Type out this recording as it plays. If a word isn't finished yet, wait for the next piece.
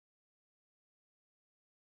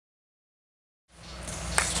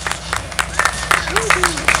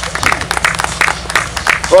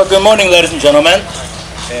Well, good morning, ladies and gentlemen.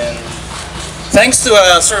 And thanks to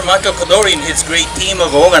Sir Michael Kodori and his great team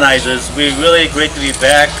of organizers, we're really great to be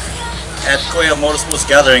back at Quail Motorsports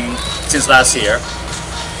Gathering since last year.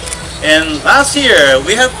 And last year,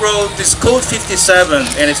 we have brought this Code 57,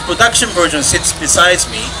 and its production version sits beside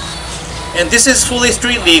me. And this is fully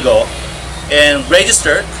street legal and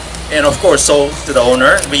registered, and of course sold to the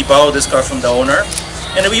owner. We borrowed this car from the owner.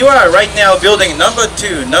 And we are right now building number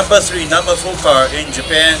 2, number 3, number 4 car in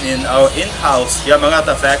Japan in our in-house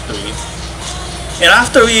Yamagata factory. And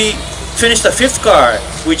after we finish the 5th car,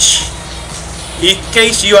 which in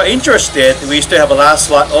case you are interested, we still have a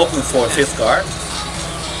last slot open for 5th car.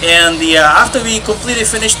 And after we completely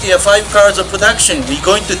finish the 5 cars of production, we're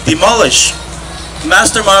going to demolish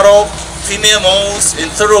master model, female molds,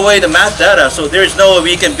 and throw away the math data, so there is no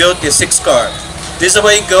way we can build the 6th car. This is the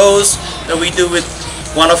way it goes that we do with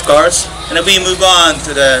one-off cars, and then we move on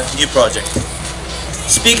to the new project.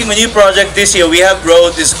 Speaking of new project, this year we have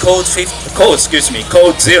brought this Code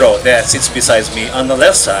 0 that sits beside me on the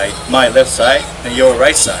left side, my left side, and your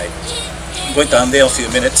right side. I'm going to unveil a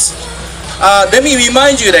few minutes. Let me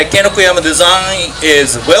remind you that KEN OKUYAMA Design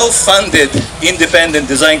is well-funded independent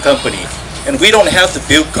design company, and we don't have to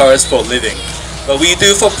build cars for a living, but we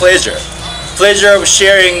do for pleasure. Pleasure of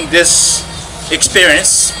sharing this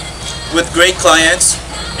experience with great clients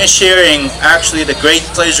and sharing actually the great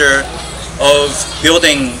pleasure of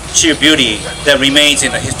building sheer beauty that remains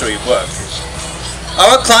in the history of work.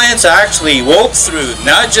 Our clients actually walk through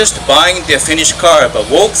not just buying their finished car, but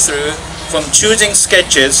walk through from choosing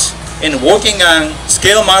sketches and working on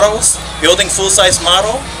scale models, building full-size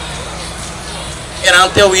model, and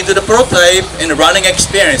until we do the prototype and the running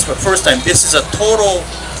experience for the first time. This is a total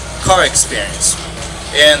car experience,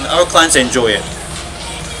 and our clients enjoy it.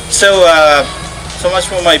 So, so much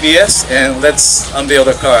for my BS, and let's unveil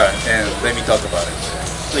the car and let me talk about it.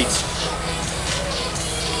 Please.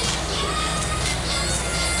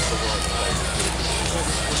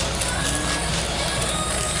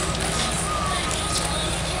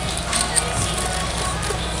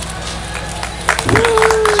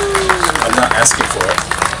 I'm not asking for it.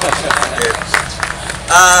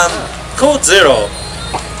 Code 0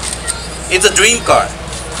 is a dream car.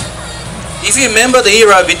 If you remember the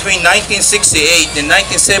era between 1968 and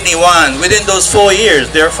 1971, within those 4 years,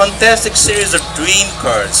 there are a fantastic series of dream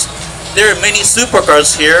cars. There are many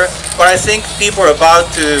supercars here, but I think people are about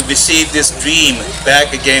to receive this dream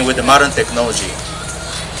back again with the modern technology.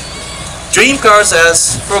 Dream cars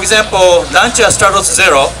as, for example, Lancia Stratos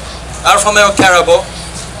Zero, Alfa Romeo Carabo,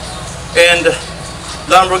 and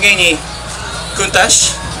Lamborghini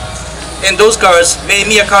Countach. And those cars made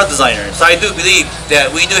me a car designer. So I do believe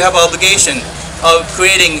that we do have an obligation of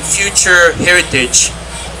creating future heritage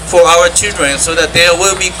for our children so that there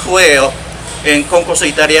will be Quail and Concorso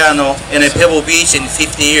Italiano and a Pebble Beach in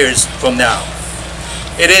 50 years from now.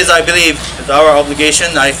 It is, I believe, our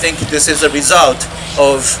obligation. I think this is a result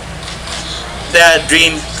of that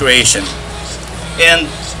dream creation. And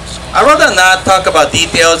I'd rather not talk about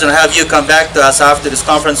details and have you come back to us after this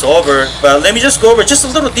conference is over, but let me just go over just a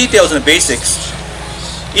little details and the basics.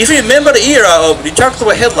 If you remember the era of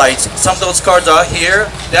retractable headlights, some of those cars are here,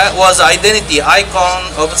 that was identity icon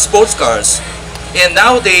of sports cars. And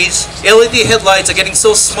nowadays, LED headlights are getting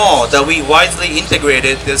so small that we wisely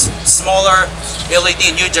integrated this smaller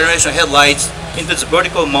LED new generation headlights into this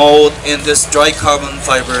vertical mold and this dry carbon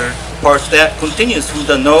fiber parts that continues from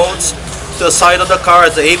the nodes to the side of the car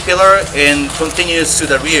as the A-pillar and continues to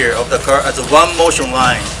the rear of the car as a one motion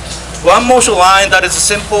line. One motion line that is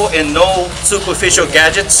simple and no superficial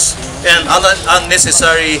gadgets and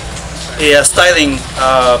unnecessary styling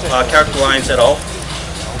character lines at all.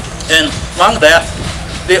 And among that,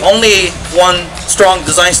 the only one strong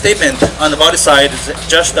design statement on the body side is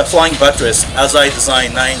just the flying buttress as I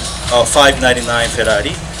designed 599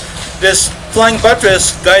 Ferrari. This flying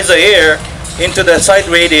buttress guides the air into the side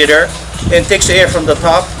radiator and takes air from the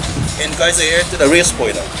top and guides the air to the rear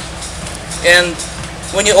spoiler. And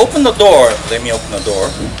when you open the door, let me open the door.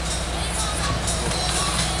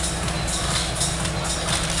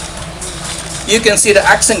 You can see the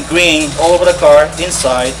accent green all over the car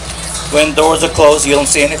inside. When doors are closed, you don't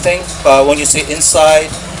see anything, but when you see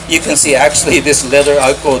inside, you can see actually this leather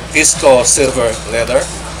I call disco silver leather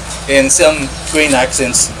and some green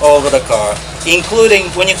accents all over the car, including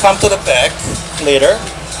when you come to the back later.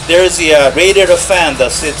 There's the radiator fan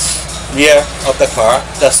that sits rear of the car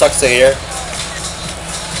that sucks the air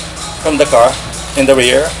from the car in the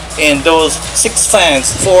rear. And those 6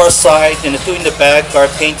 fans, 4 side and the 2 in the back, are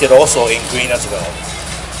painted also in green as well.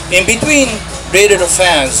 In between radiator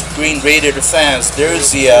fans, green radiator fans,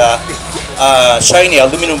 there's the shiny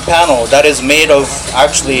aluminum panel that is made of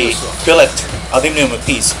actually billet aluminum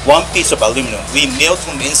piece, one piece of aluminum. We milled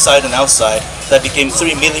from inside and outside that became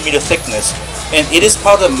 3mm thickness, and it is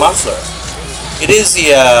part of the muffler. It is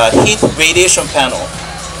the heat radiation panel.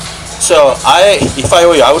 So if I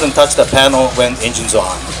were you, I wouldn't touch the panel when engine's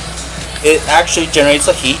on. It actually generates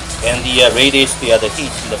the heat and radiates the other heat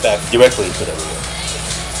in the back directly to the rear.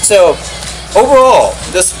 So overall,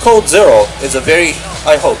 this Code Zero is a very,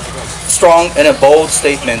 I hope, strong and a bold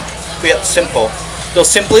statement, yet simple. The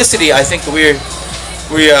simplicity, I think we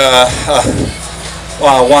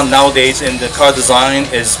one nowadays in the car design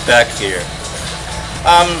is back here.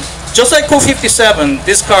 Just like Code 57,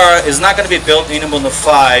 this car is not going to be built in more than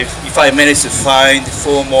 5 minutes to find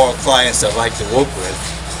 4 more clients that like to work with.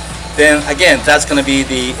 Then again, that's going to be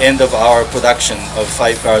the end of our production of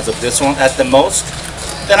 5 cars of this one at the most.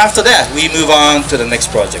 Then after that, we move on to the next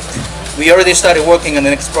project. We already started working on the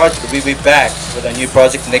next project. We'll be back with a new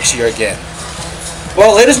project next year again.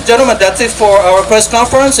 Well, ladies and gentlemen, that's it for our press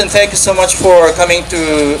conference, and thank you so much for coming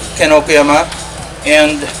to KEN OKUYAMA.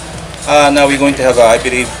 And now we're going to have, I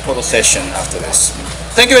believe, photo session after this.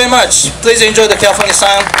 Thank you very much. Please enjoy the California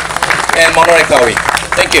sun and Monterey Coffee.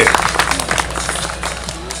 Thank you.